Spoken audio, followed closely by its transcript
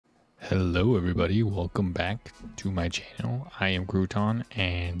Hello everybody, welcome back to my channel. I am Crouton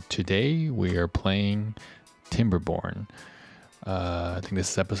and today we are playing Timberborn. I think this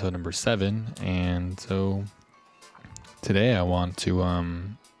is episode number 7, and so today I want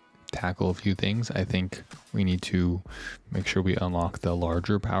to tackle a few things. I think we need to make sure we unlock the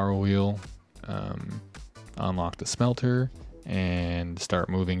larger power wheel, unlock the smelter, and start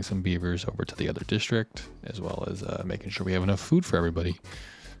moving some beavers over to the other district, as well as making sure we have enough food for everybody.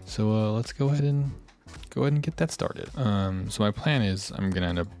 So let's go ahead and get that started. So my plan is I'm gonna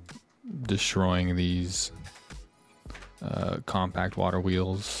end up destroying these compact water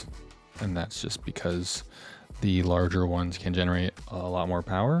wheels, and that's just because the larger ones can generate a lot more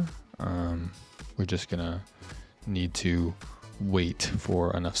power. We're just gonna need to wait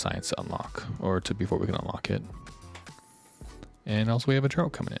for enough science to unlock, or to before we can unlock it. And also we have a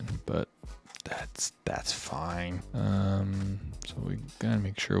drought coming in, but that's fine. So we gotta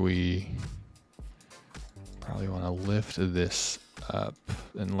make sure we probably want to lift this up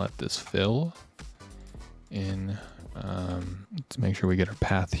and let this fill in, to make sure we get our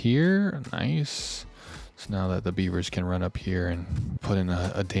path here. Nice. So now that the beavers can run up here and put in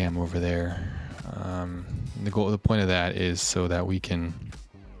a dam over there. The point of that is so that we can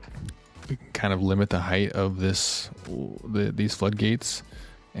kind of limit the height of these floodgates,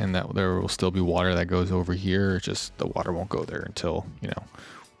 and that there will still be water that goes over here. It's just the water won't go there until, you know,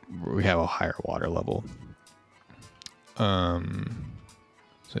 we have a higher water level. So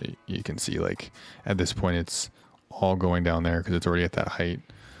you can see, like, at this point it's all going down there because it's already at that height.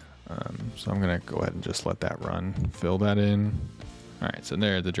 So I'm gonna go ahead and just let that run, fill that in. All right, so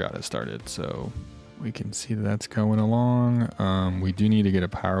there the drought has started, so we can see that that's going along. We do need to get a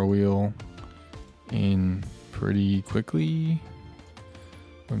power wheel in pretty quickly.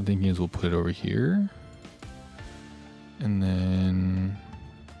 What I'm thinking is we'll put it over here, and then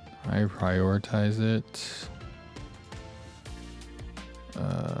I prioritize it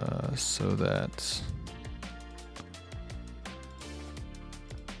so that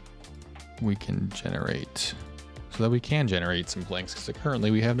we can generate some planks, because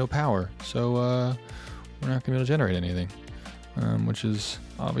currently we have no power, so we're not gonna be able to generate anything, which is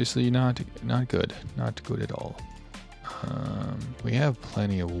obviously not good at all. We have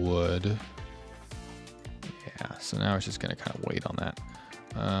plenty of wood. Yeah, so now it's just gonna kind of wait on that.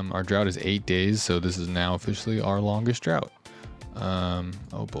 Our drought is 8 days, so this is now officially our longest drought.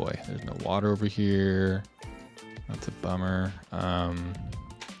 Oh boy, there's no water over here. That's a bummer.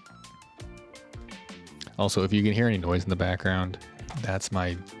 Also, if you can hear any noise in the background, that's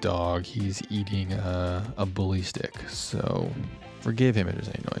my dog. He's eating a bully stick, so forgive him if there's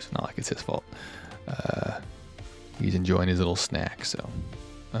any noise. Not like it's his fault. He's enjoying his little snack. So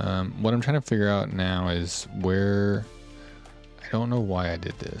what I'm trying to figure out now is where, I don't know why I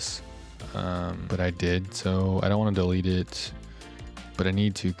did this, but I did, so I don't want to delete it, but I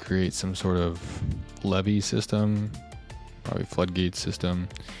need to create some sort of levee system, probably floodgate system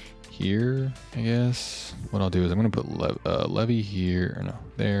here, I guess. What I'll do is I'm going to put levee here, or no,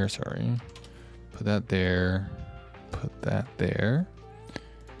 there, sorry. Put that there, put that there,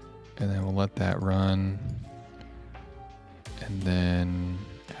 and then we'll let that run. And then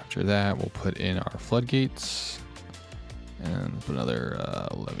after that, we'll put in our floodgates and put another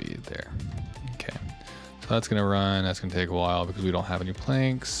levee there. Okay, so that's gonna run. That's gonna take a while because we don't have any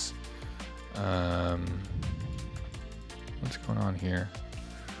planks. What's going on here?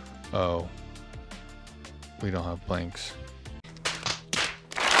 Oh, we don't have planks.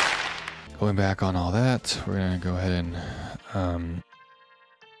 Going back on all that, we're gonna go ahead and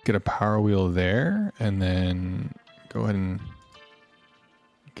get a power wheel there, and then go ahead and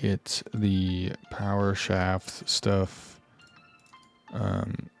get the power shaft stuff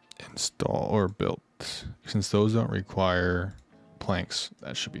installed or built. Since those don't require planks,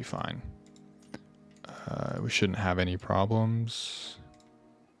 that should be fine. We shouldn't have any problems.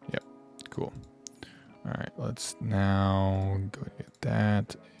 Yep, cool. All right, let's now go and get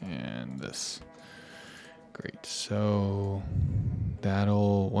that and this. Great, so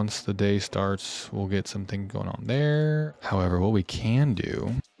that'll, once the day starts, we'll get something going on there. However, what we can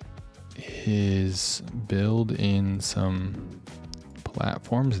do is build in some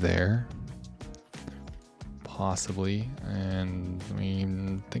platforms there, possibly. And I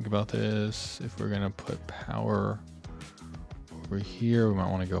mean, think about this. If we're gonna put power over here, we might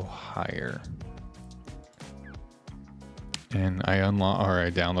want to go higher. And I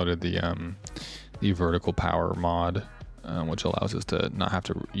downloaded the vertical power mod, which allows us to not have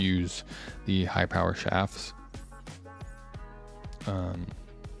to use the high power shafts.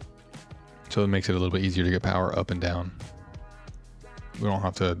 So it makes it a little bit easier to get power up and down. we don't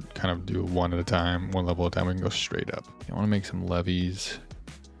have to kind of do one at a time, one level at a time. We can go straight up. I want to make some levees.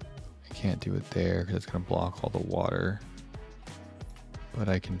 I can't do it there because it's going to block all the water. But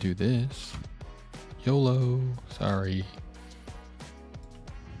I can do this. YOLO, sorry.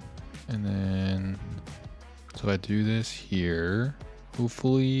 And then, so if I do this here,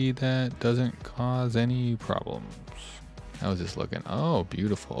 hopefully that doesn't cause any problems. How is this looking? Oh,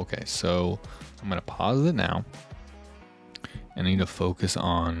 beautiful. Okay, so I'm gonna pause it now. And I need to focus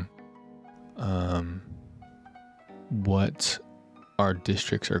on what our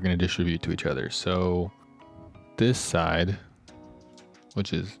districts are gonna distribute to each other. So this side,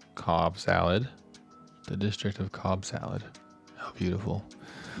 which is Cobb Salad, the district of Cobb Salad. How beautiful.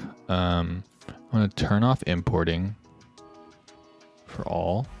 I'm going to turn off importing for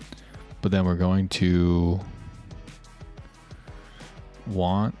all, but then we're going to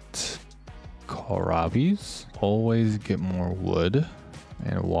want kohlrabies. Always get more wood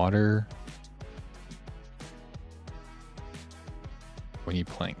and water. We need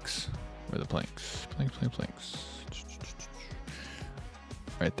planks. Where are the planks? Planks.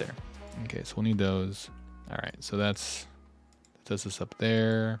 Right there. Okay, so we'll need those. All right, so that sets us up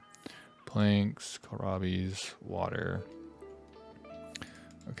there. Planks, kohlrabies, water.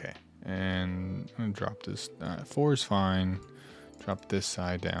 Okay, and I'm gonna drop this. 4 is fine. Drop this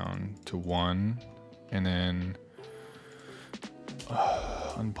side down to 1, and then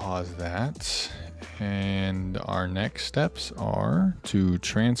unpause that. And our next steps are to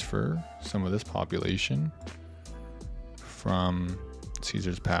transfer some of this population from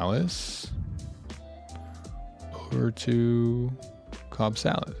Caesar's Palace over to Cobb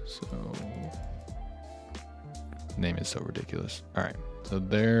Salad. So the name is so ridiculous. All right, so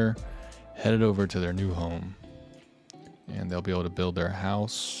they're headed over to their new home, and they'll be able to build their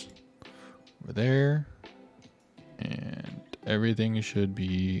house over there, and everything should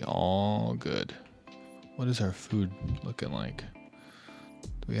be all good. What is our food looking like?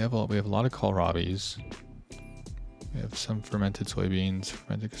 We have a lot of kohlrabies. We have some fermented soybeans,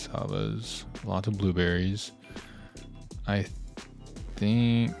 fermented cassavas, lots of blueberries. I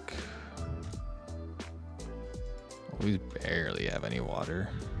think we barely have any water.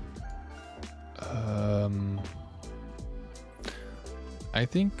 I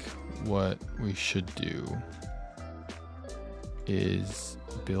think what we should do is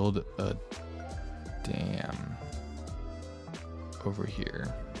build a dam over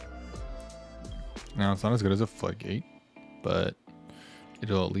here. Now, it's not as good as a floodgate, but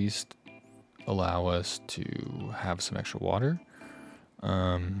it'll at least allow us to have some extra water.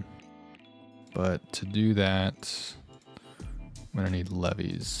 But to do that, I'm gonna need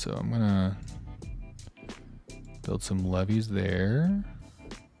levees. So I'm gonna build some levees there,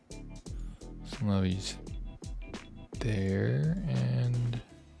 some levees there, and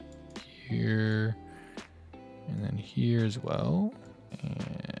here, and then here as well,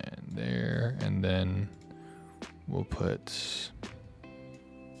 and there, and then we'll put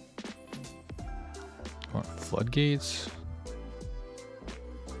floodgates.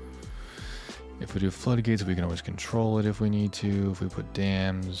 If we do floodgates, we can always control it if we need to. If we put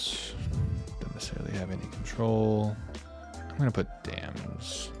dams, don't necessarily have any control. I'm gonna put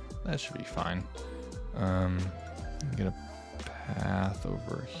dams. That should be fine. Get a path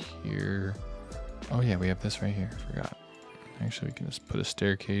over here. Oh yeah, we have this right here. I forgot. Actually, we can just put a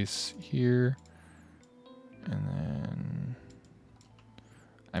staircase here, and then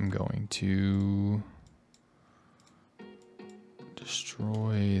I'm going to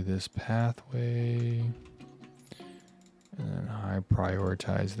destroy this pathway, and then I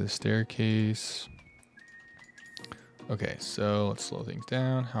prioritize the staircase. Okay, so let's slow things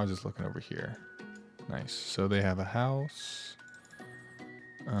down. How's this looking over here? Nice. So they have a house.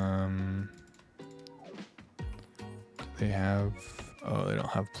 They have, oh, they don't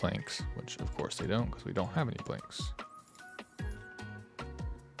have planks, which of course they don't, because we don't have any planks.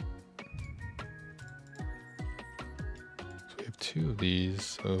 So we have 2 of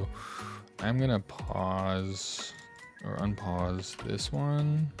these, so I'm gonna pause or unpause this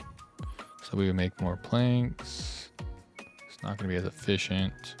one so we can make more planks. It's not gonna be as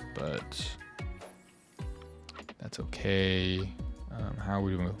efficient, but that's okay. How are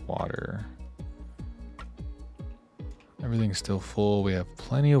we doing with water? Everything's still full. We have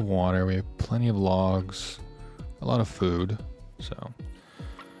plenty of water. We have plenty of logs, a lot of food. So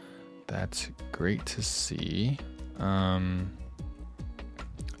that's great to see. I'm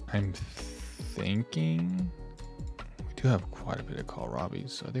thinking we do have quite a bit of kohlrabies,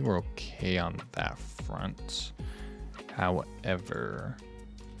 so I think we're okay on that front. However,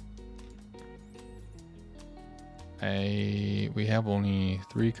 We have only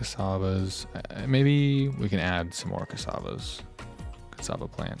 3 cassavas. Maybe we can add some more cassava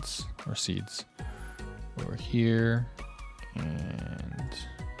plants or seeds over here and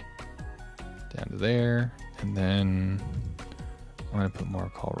down to there. And then I'm gonna put more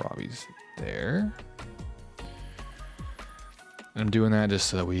kohlrabies there. And I'm doing that just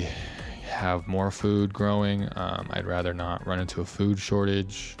so that we have more food growing. I'd rather not run into a food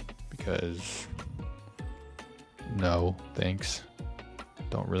shortage because no, thanks.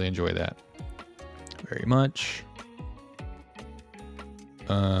 Don't really enjoy that very much.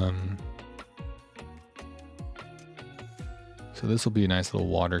 So this will be a nice little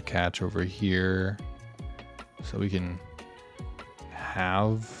water catch over here, so we can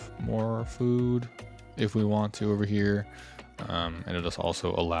have more food if we want to over here. And it'll just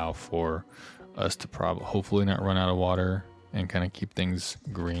also allow for us to hopefully not run out of water and kind of keep things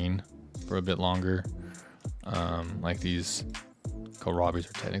green for a bit longer. Like these kohlrabies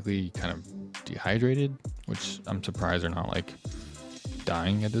are technically kind of dehydrated, which I'm surprised they're not like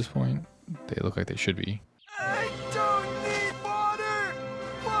dying at this point. They look like they should be. I don't need water!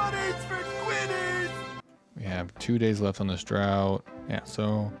 Water's for quitters! We have 2 days left on this drought. Yeah,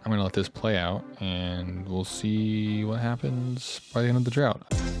 so I'm gonna let this play out and we'll see what happens by the end of the drought.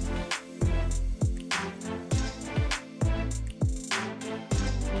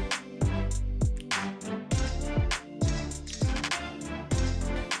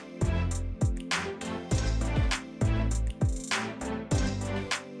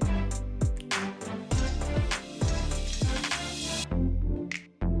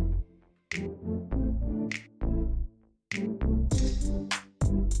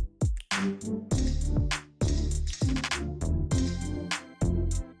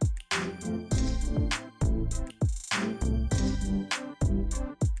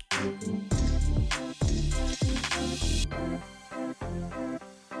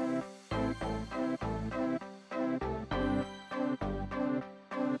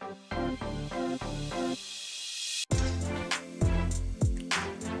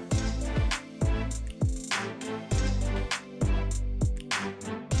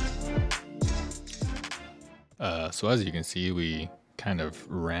 So as you can see, we kind of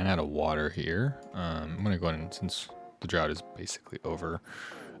ran out of water here. I'm gonna go ahead and, since the drought is basically over,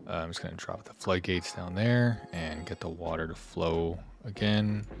 I'm just gonna drop the floodgates down there and get the water to flow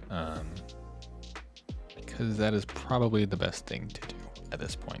again, because that is probably the best thing to do at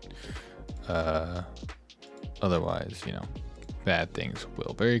this point. Otherwise, you know, bad things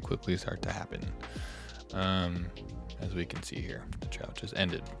will very quickly start to happen. As we can see here, the drought just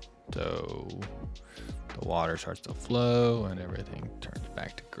ended. So the water starts to flow and everything turns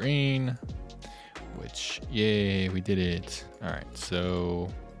back to green, which, yay, we did it. All right, so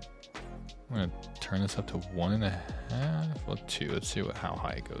I'm gonna turn this up to 1.5, well 2. Let's see how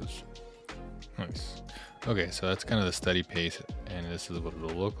high it goes. Nice. Okay, so that's kind of the steady pace, and this is what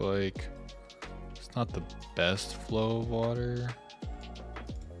it'll look like. It's not the best flow of water.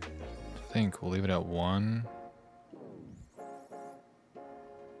 I think we'll leave it at 1.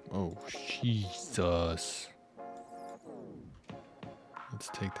 Oh, Jesus. Let's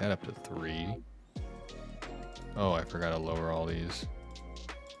take that up to 3. Oh, I forgot to lower all these.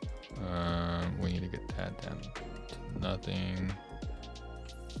 We need to get that down to nothing.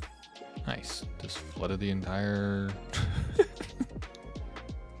 Nice. Just flooded the entire the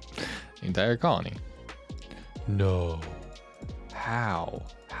entire colony. No. How?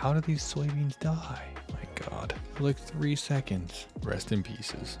 How did these soybeans die? My God. For like 3 seconds. Rest in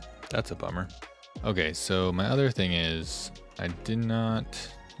pieces. That's a bummer. Okay, so my other thing is I did not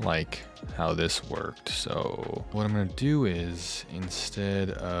like how this worked. So what I'm gonna do is,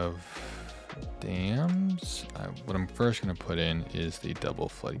 instead of dams, what I'm first gonna put in is the double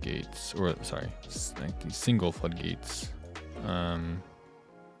floodgates, or sorry, like the single floodgates.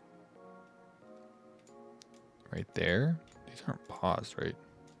 Right there. These aren't paused, right?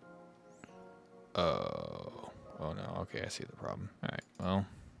 Oh no. Okay, I see the problem. All right, well,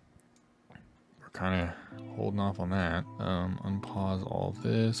 we're kind of holding off on that. Unpause all of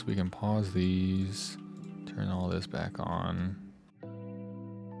this. We can pause these, turn all this back on.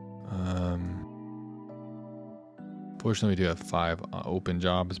 Fortunately, we do have 5 open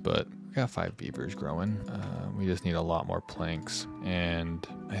jobs, but we got 5 beavers growing. We just need a lot more planks, and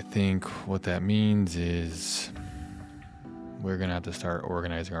I think what that means is we're gonna have to start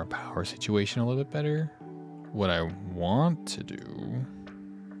organizing our power situation a little bit better. What I want to do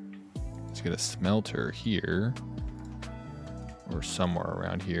is get a smelter here or somewhere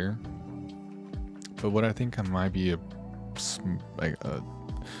around here. But what I think might be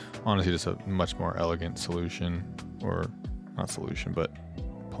honestly just a much more elegant solution or not solution, but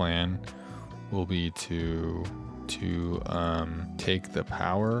plan will be to take the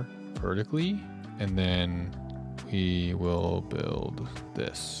power vertically, and then we will build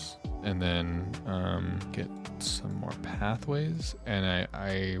this, and then get some more pathways, and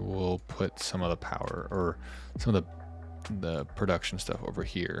I will put some of the power or some of the production stuff over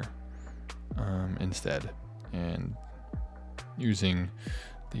here instead, and using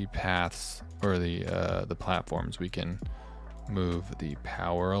the paths or the platforms, we can move the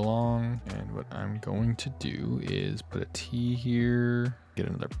power along. And what I'm going to do is put a T here, get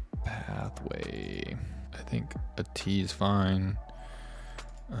another pathway. I think a T is fine.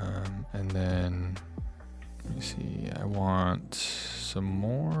 And then let me see, I want some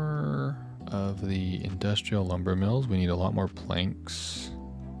more of the industrial lumber mills. We need a lot more planks,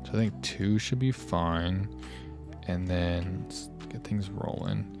 so I think 2 should be fine. And then let's get things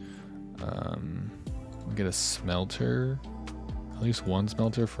rolling. We'll get a smelter, at least 1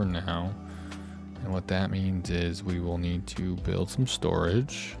 smelter for now. And what that means is we will need to build some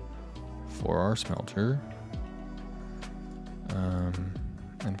storage for our smelter,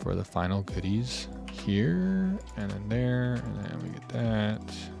 and for the final goodies here, and then there, and then we get that,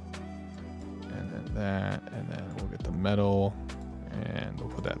 and then that, and then we'll get the metal, and we'll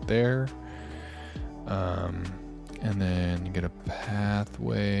put that there. And then get a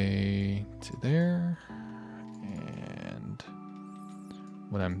pathway to there. And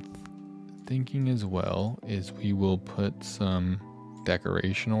what I'm thinking as well is we will put some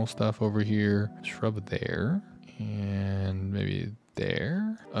decorational stuff over here, shrub there, and maybe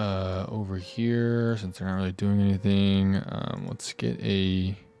there. Over here, since they're not really doing anything, let's get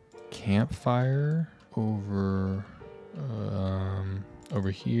a campfire over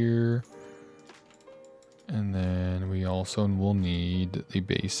here. And then we also will need the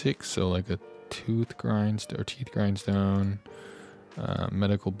basics, so like a teeth grindstone,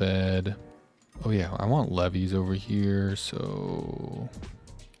 medical bed. Oh yeah, I want levees over here, so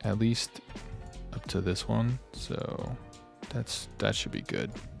at least up to this one. So that should be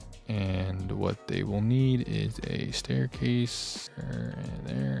good. And what they will need is a staircase there and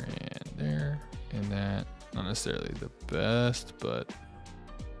there and there, and that not necessarily the best, but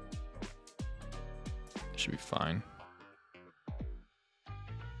should be fine.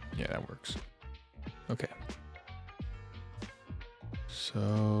 Yeah, that works. Okay.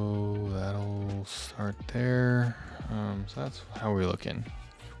 So that'll start there. So that's how we're looking.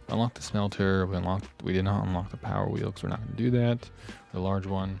 Unlock the smelter. We did not unlock the power wheel because we're not going to do that. The large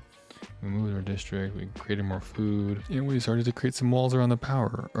one. We moved our district. We created more food, and we started to create some walls around the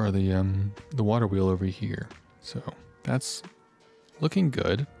power or the water wheel over here. So that's looking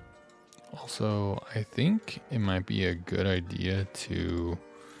good. Also, I think it might be a good idea to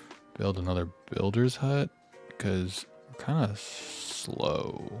build another builder's hut because we're kind of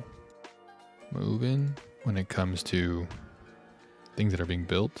slow moving when it comes to things that are being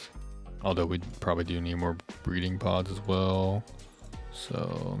built. Although we probably do need more breeding pods as well. So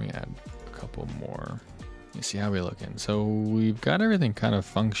let me add a couple more. Let me see how we're looking. So we've got everything kind of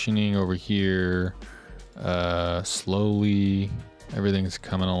functioning over here. Slowly, everything's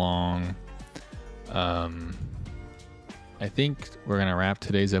coming along. I think we're gonna wrap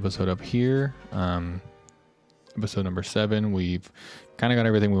today's episode up here. Episode number 7. We've kind of got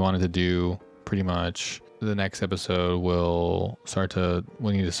everything we wanted to do pretty much. The next episode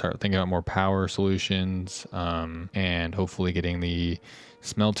we need to start thinking about more power solutions, and hopefully getting the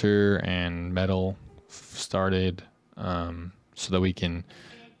smelter and metal started, so that we can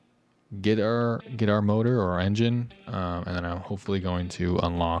get our motor or our engine, and then I'm hopefully going to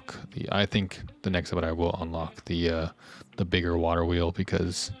unlock I think the next episode I will unlock the bigger water wheel,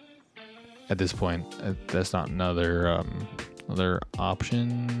 because at this point that's not another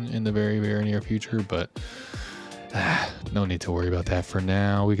option in the very, very near future, but no need to worry about that for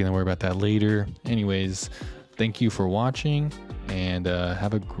now. We can worry about that later. Anyways, thank you for watching, and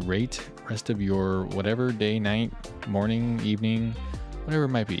have a great rest of your whatever day, night, morning, evening, whatever it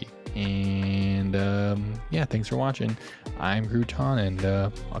might be. And yeah, thanks for watching. I'm Crouton,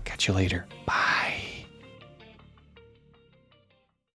 and I'll catch you later. Bye.